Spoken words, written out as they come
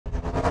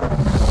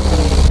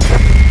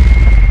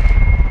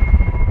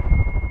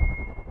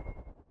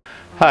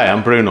Hi,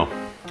 I'm Bruno,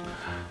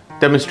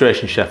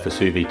 demonstration chef for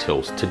Sous Vide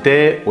Tools.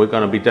 Today we're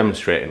going to be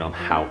demonstrating on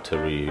how to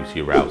reuse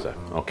your Rowzer.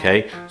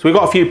 Okay, so we've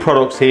got a few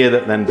products here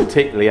that then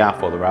particularly are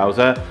for the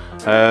Rowzer.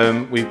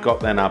 We've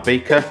got then our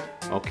beaker,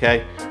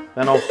 okay,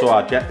 then also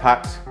our jet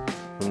packs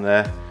from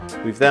there.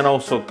 We've then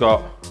also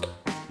got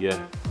your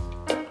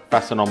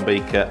fasten on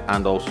beaker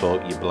and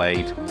also your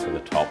blade for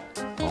the top.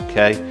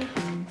 Okay,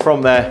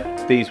 from there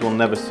these will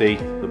never see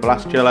the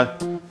blast chiller.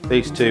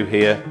 These two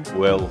here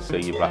will see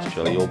your blast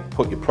chiller. You'll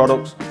put your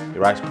products,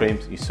 your ice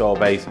creams, your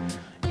sorbets,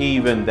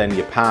 even then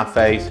your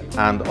parfaits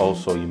and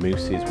also your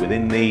mousses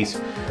within these,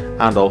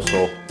 and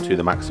also to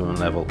the maximum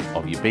level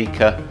of your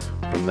beaker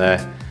from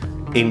there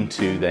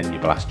into then your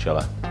blast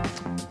chiller.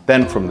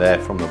 Then from there,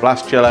 from the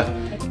blast chiller,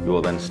 you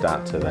will then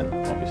start to then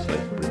obviously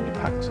bring your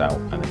packs out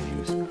and then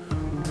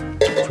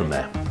use from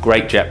there.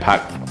 Great jet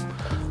pack,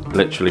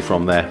 literally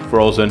from there,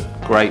 frozen,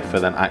 great for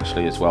then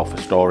actually as well for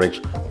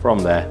storage. From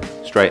there,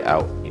 straight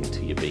out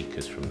into your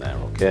beakers from there,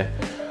 okay?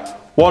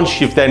 Once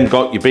you've then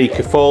got your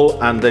beaker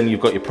full and then you've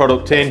got your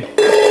product in,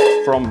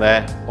 from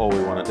there, all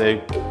we want to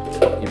do,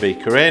 put your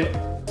beaker in,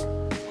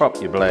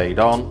 pop your blade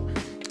on.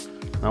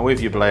 Now with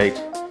your blade,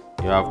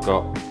 you have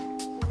got,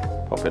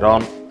 pop it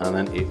on, and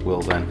then it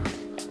will then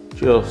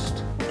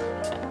just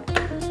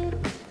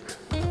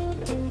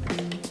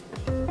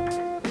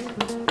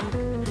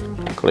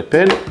clip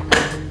in,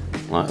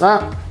 like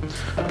that.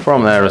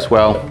 From there as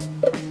well,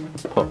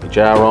 put the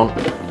jar on.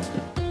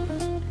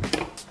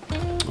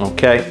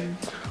 Okay,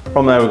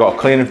 from there we've got a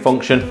cleaning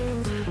function.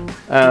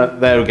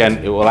 There again,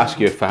 it will ask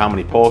you for how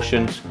many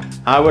portions.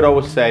 I would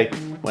always say,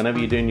 whenever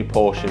you're doing your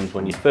portions,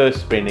 when you're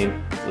first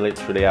spinning,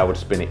 literally I would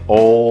spin it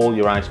all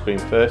your ice cream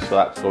first, so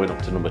that's going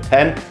up to number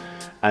 10.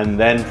 And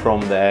then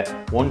from there,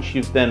 once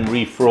you've then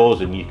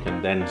refrozen, you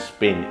can then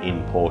spin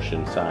in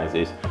portion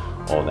sizes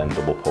or then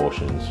double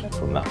portions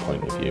from that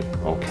point of view,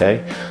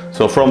 okay?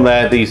 So from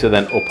there, these are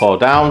then up or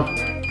down,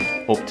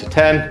 up to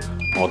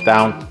 10 or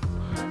down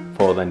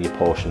for then your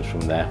portions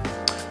from there.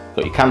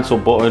 Got your cancel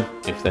button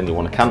if then you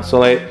want to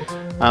cancel it,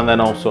 and then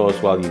also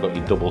as well you've got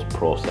your doubles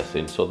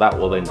processing, so that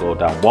will then go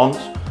down once,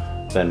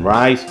 then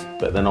rise,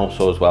 but then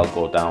also as well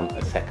go down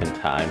a second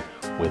time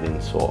within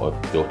sort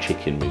of your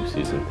chicken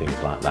mousses and things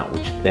like that,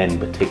 which then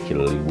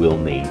particularly will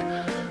need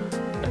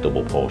a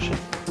double portion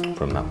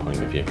from that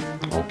point of view,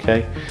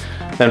 okay?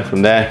 Then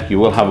from there you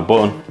will have a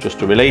button just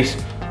to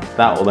release.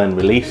 That will then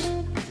release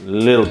a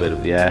little bit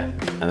of the air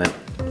and then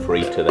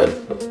free to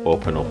then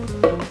open up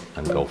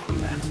and go from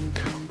there.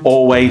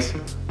 Always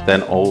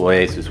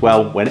as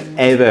well,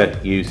 whenever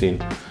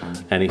using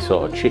any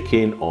sort of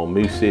chicken or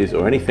mousses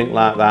or anything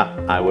like that,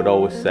 I would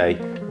always say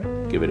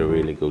give it a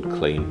really good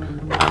clean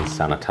and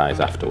sanitize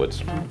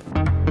afterwards.